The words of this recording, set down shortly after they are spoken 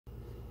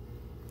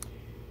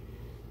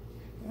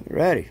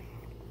Alrighty.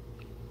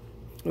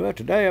 Well,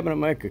 today I'm going to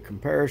make a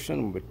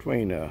comparison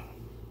between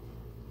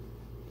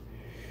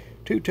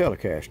two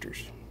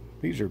Telecasters.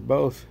 These are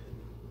both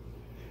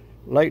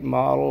late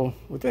model,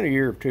 within a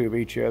year or two of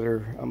each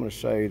other. I'm going to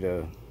say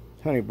the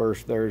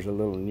Honeyburst there is a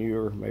little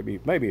newer, maybe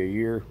a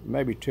year,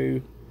 maybe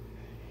two.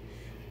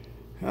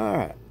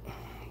 Alright.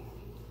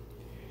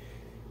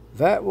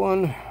 That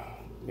one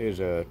is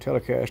a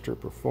Telecaster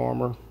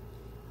Performer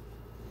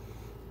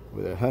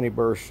with a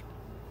Honeyburst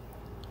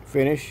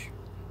finish.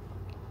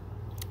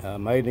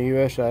 Made in the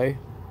USA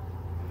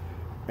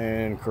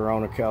and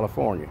Corona,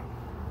 California.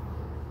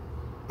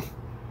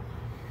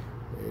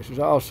 This is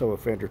also a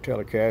Fender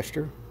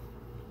Telecaster,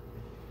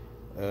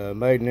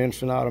 made in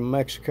Ensenada,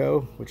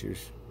 Mexico, which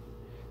is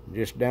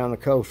just down the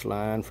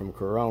coastline from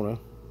Corona,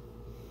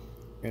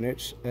 and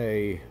it's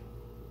a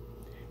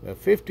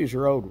 50s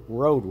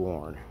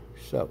Roadworn.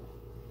 So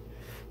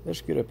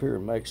let's get up here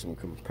and make some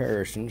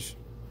comparisons.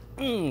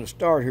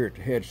 Start here at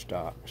the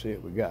headstock, see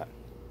what we got.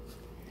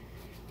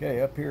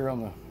 Okay, up here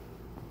on the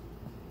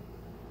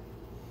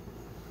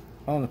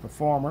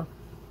Performer,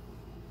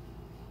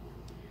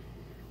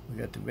 we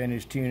got the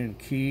vintage tuning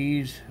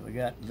keys. We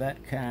got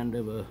that kind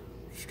of a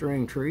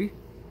string tree,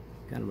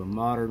 kind of a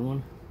modern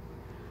one.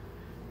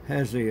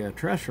 Has the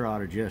truss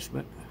rod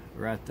adjustment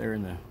right there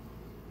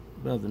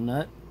above the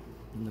nut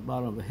in the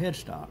bottom of the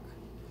headstock.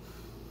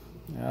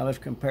 Now let's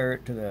compare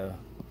it to the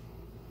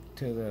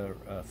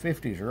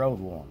 50s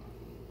Roadworn,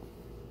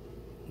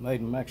 made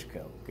in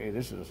Mexico. Okay,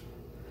 this is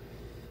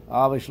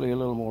obviously a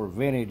little more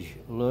vintage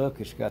look.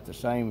 It's got the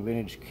same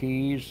vintage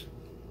keys,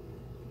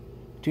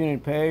 tuning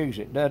pegs.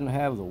 It doesn't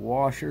have the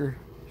washer.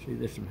 See,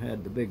 this one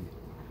had the big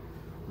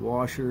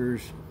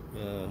washers.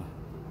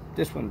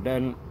 This one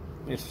doesn't.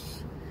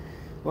 It's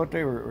what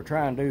they were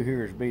trying to do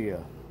here is be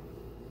a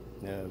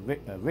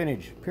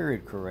vintage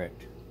period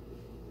correct,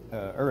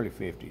 early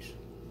 50s.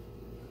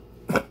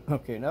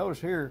 Okay,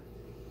 notice here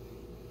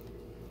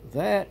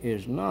that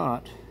is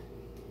not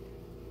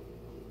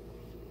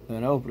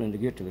an opening to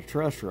get to the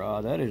truss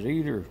rod. That is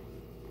either,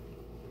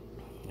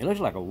 it looks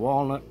like a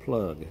walnut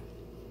plug.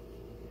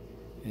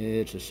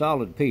 It's a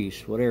solid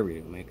piece, whatever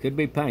I mean, it could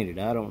be painted,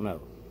 I don't know.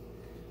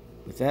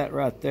 But that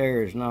right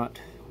there is not,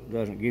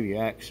 doesn't give you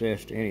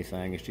access to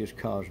anything, it's just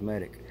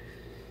cosmetic.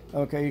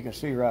 Okay, you can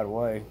see right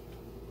away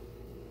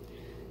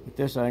that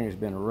this thing has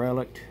been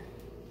relicked.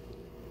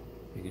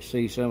 You can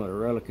see some of the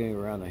relicking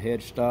around the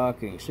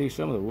headstock. You can see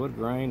some of the wood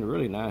grain.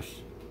 Really nice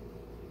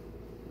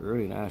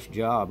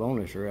job on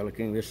this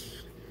relicking.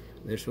 This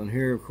one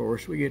here, of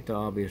course, we get the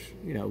obvious,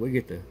 we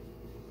get the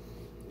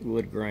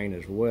wood grain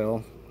as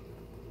well.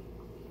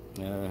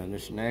 And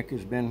this neck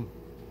has been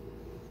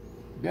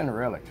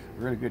relicked.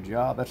 Really good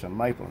job. That's a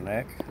maple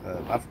neck.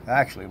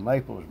 Actually,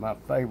 maple is my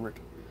favorite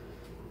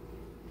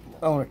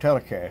on a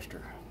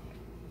Telecaster.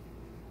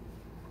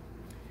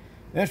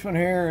 This one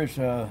here is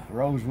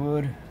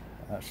rosewood,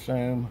 I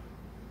assume.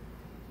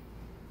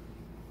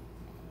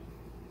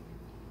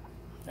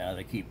 Now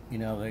they keep,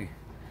 they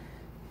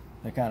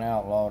kind of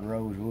outlawed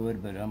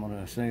rosewood, but I'm going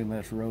to assume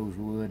that's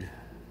rosewood.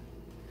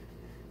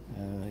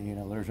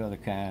 There's other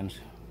kinds.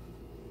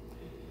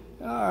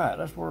 All right,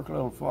 let's work a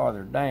little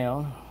farther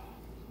down.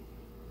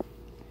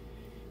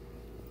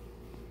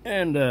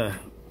 And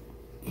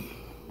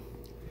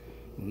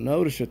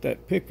notice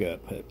that pickup,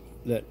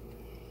 that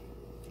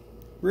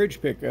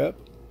bridge pickup,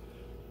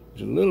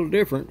 is a little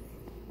different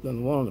than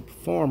the one on the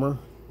Performer,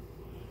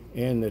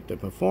 and that the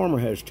Performer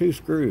has two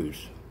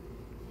screws.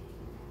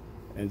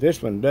 And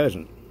this one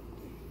doesn't.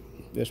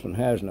 This one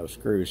has no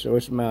screws, so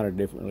it's mounted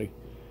differently.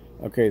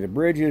 Okay, the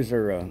bridges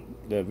are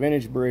the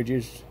vintage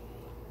bridges.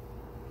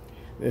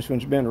 This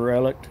one's been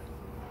relicked.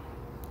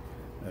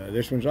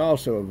 This one's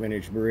also a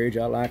vintage bridge.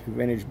 I like the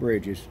vintage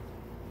bridges.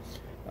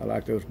 I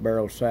like those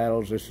barrel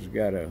saddles. This has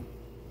got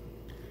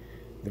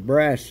the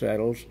brass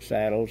saddles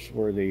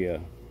where the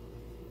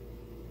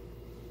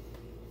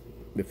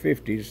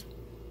 50s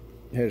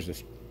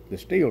has the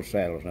steel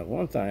saddles. Now,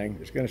 one thing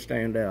that's going to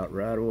stand out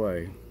right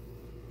away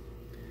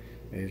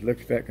is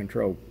look at that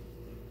control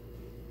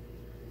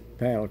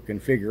panel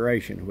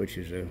configuration, which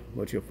is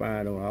what you'll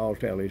find on all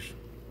tellies.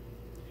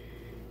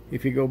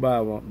 If you go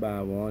by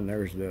one,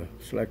 there's the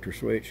selector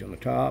switch on the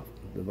top,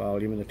 the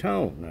volume, and the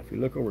tone. Now, if you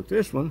look over at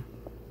this one,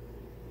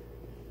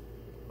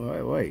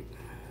 wait.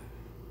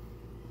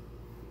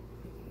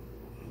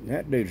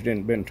 That dude's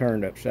been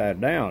turned upside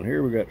down.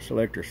 Here we got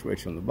selector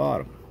switch on the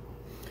bottom.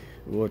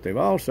 What they've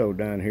also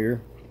done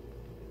here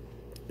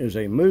is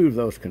they move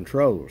those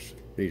controls,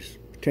 these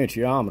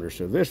potentiometers.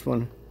 So this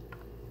one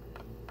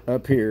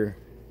up here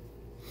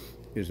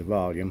is the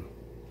volume,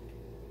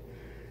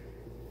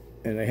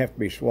 and they have to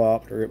be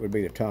swapped or it would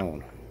be the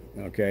tone.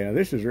 Okay, now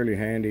this is really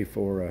handy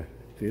for,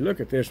 if you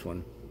look at this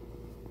one,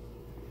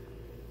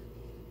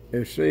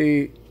 you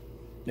see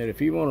that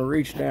if you want to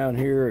reach down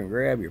here and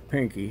grab your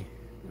pinky,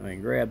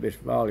 grab this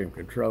volume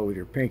control with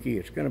your pinky,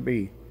 it's going to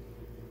be,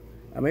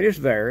 it's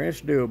there,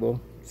 it's doable.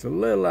 It's a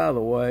little out of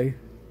the way.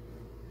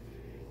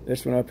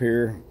 This one up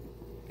here,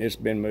 it's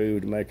been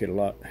moved to make it a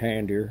lot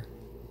handier.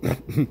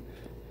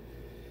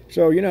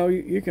 So, you know,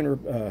 you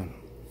can,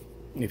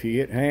 if you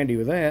get handy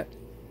with that,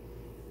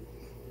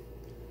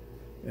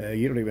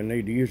 you don't even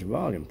need to use a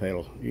volume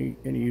pedal. You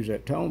can use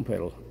that tone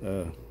pedal.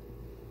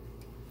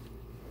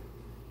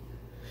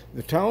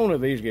 The tone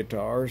of these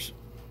guitars,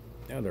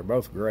 they're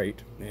both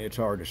great. It's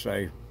hard to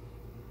say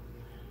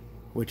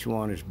which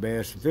one is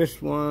best.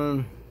 This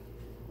one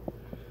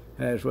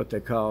has what they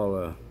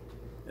call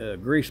a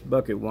grease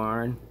bucket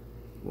wiring,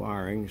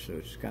 so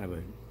it's kind of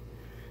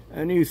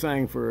a new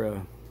thing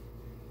for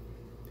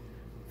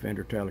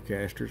Fender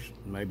Telecasters,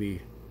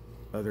 maybe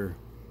other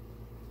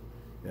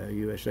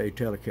USA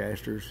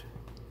Telecasters.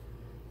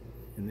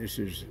 And this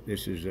is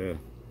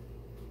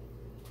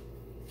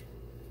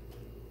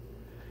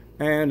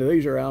and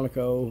these are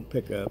Alnico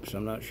pickups.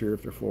 I'm not sure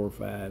if they're 4 or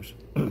 5s.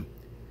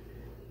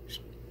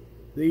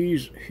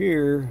 These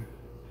here,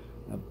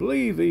 I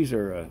believe these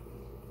are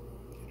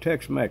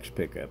Tex-Mex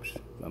pickups,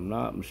 if I'm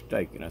not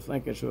mistaken. I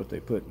think that's what they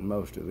put in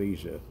most of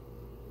these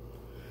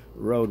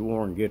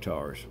Roadworn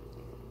guitars.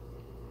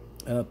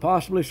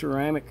 Possibly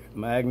ceramic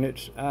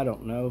magnets, I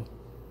don't know.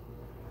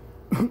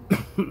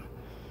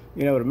 You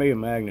know, to me, a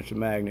magnet's a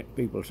magnet.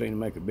 People seem to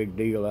make a big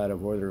deal out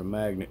of whether a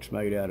magnet's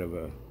made out of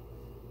a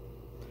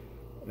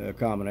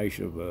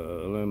combination of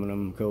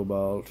aluminum,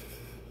 cobalt,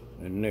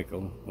 and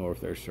nickel, or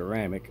if they're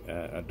ceramic.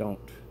 I don't.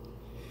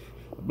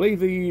 I believe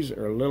these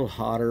are a little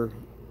hotter,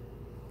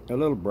 a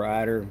little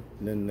brighter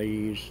than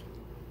these.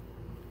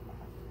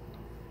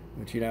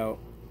 But you know,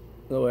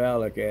 the way I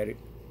look at it,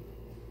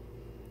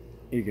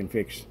 you can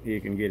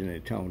get any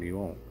tone you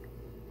want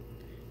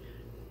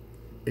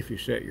if you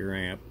set your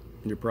amp,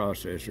 your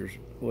processors,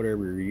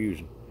 whatever you're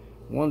using.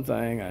 One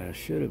thing I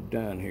should have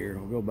done here,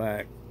 I'll go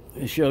back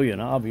and show you an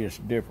obvious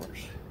difference.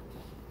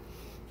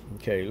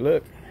 Okay,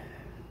 look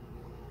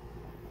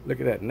at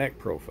that neck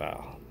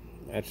profile.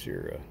 That's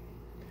your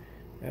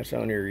that's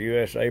on your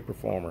USA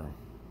Performer.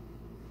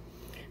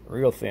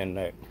 Real thin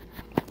neck.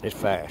 It's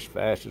fast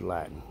as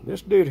lightning.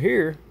 This dude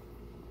here,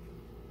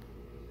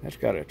 that's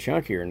got a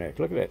chunkier neck.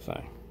 Look at that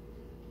thing.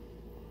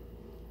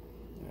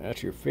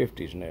 That's your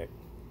 50s neck.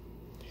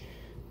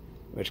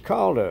 It's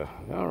called I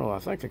don't know, I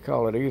think they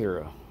call it either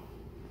a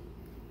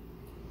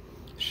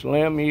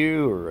slim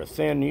U or a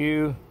thin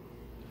U,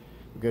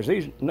 because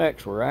these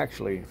necks were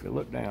actually, if you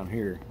look down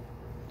here,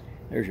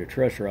 there's your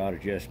truss rod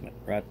adjustment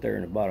right there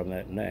in the bottom of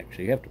that neck.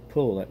 So you have to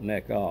pull that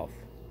neck off.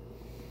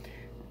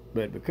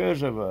 But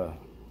because of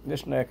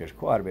this neck is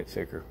quite a bit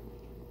thicker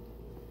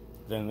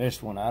than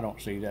this one, I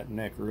don't see that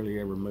neck really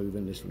ever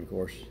moving. This one, of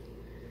course,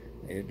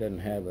 it doesn't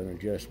have an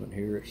adjustment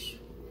here. It's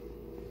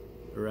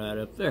right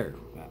up there.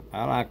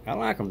 I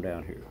like them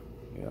down here.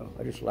 You know,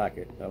 I just like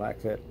it. I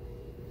like that.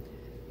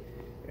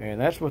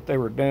 And that's what they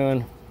were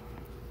doing,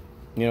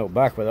 you know,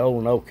 back with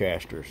old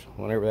no-casters,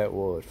 whenever that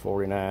was,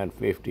 49,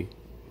 50.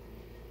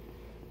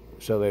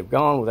 So they've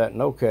gone with that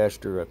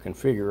no-caster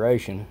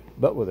configuration,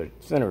 but with a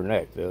thinner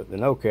neck. The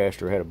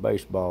no-caster had a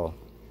baseball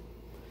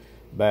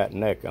bat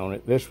neck on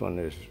it. This one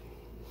is,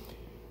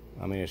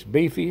 I mean, it's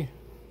beefy.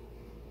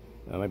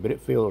 I mean, but it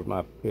feels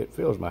my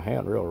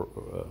hand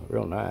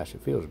real nice.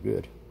 It feels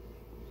good.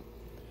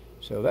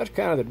 So that's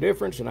kind of the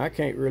difference, and I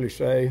can't really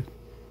say,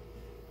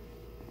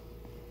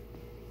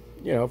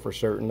 you know, for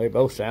certain. They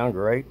both sound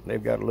great.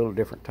 They've got a little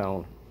different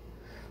tone.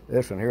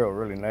 This one here will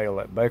really nail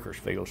that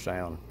Bakersfield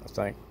sound, I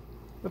think.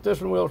 But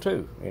this one will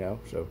too, you know,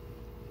 so.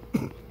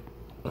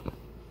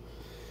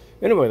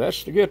 Anyway,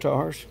 that's the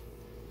guitars.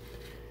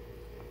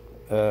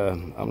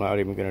 I'm not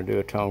even going to do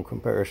a tone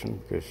comparison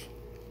because,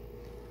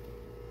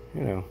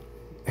 you know,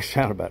 they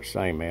sound about the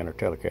same, man. They're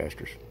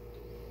Telecasters.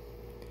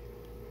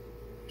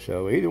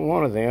 So either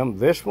one of them.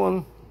 This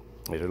one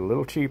is a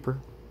little cheaper.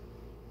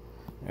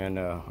 And,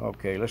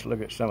 okay, let's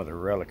look at some of the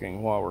relicing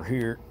while we're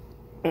here.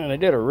 And they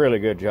did a really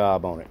good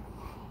job on it.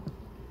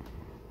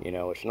 You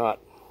know, it's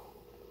not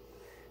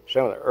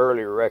some of the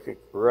early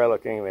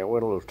relicing, they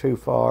went a little too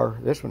far.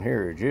 This one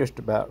here is just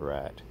about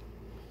right.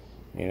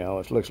 You know,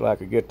 it looks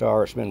like a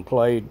guitar that's been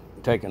played,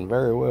 taken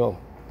very well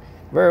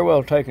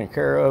taken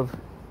care of.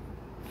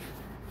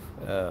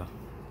 You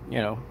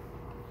know,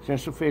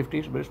 since the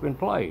 50s, but it's been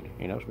played.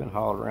 You know, it's been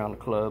hauled around the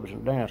clubs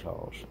and dance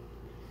halls.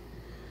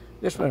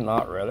 This one's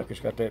not relic. It's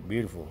got that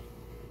beautiful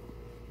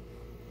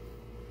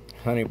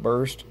honey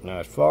burst. Now,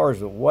 as far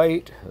as the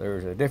weight,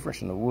 there's a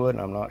difference in the wood,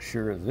 and I'm not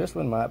sure. This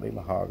one might be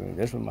mahogany.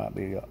 This one might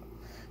be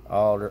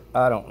alder.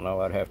 I don't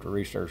know. I'd have to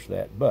research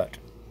that. But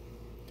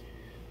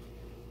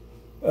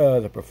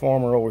the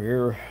Performer over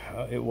here,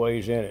 it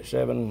weighs in at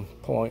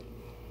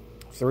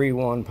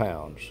 7.31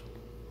 pounds.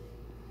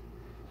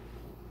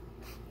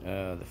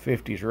 The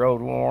 50s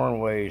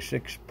Roadworn weighs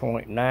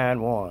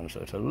 6.91,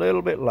 so it's a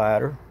little bit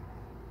lighter.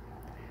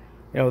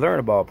 You know, they're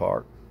in the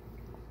ballpark.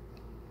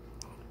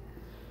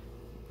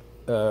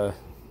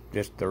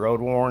 Just the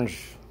Roadworns,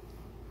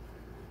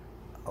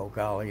 oh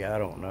golly, I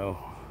don't know.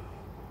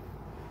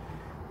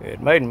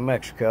 It's made in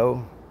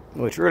Mexico,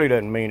 which really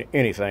doesn't mean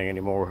anything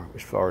anymore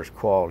as far as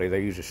quality.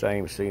 They use the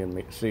same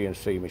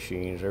CNC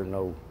machines. There's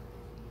no,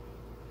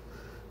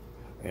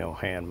 you know,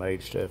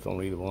 handmade stuff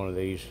on either one of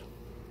these.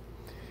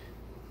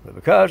 But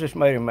because it's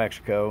made in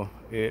Mexico,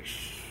 it's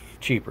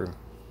cheaper.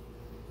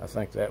 I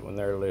think that one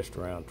there lists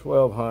around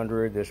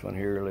 $1,200. This one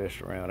here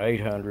lists around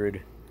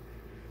 $800.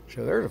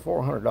 So there's a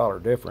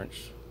 $400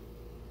 difference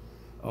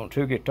on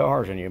two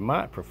guitars, and you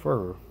might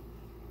prefer,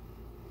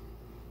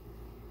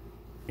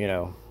 you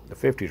know, the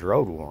 50s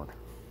Roadworn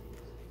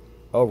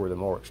over the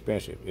more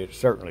expensive. It's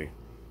certainly,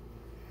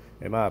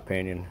 in my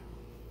opinion,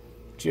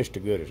 just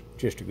as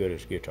good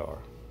as guitar.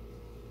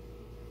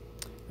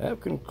 That'll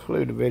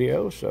conclude the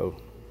video, so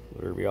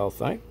whatever y'all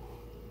think,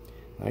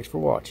 thanks for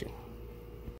watching.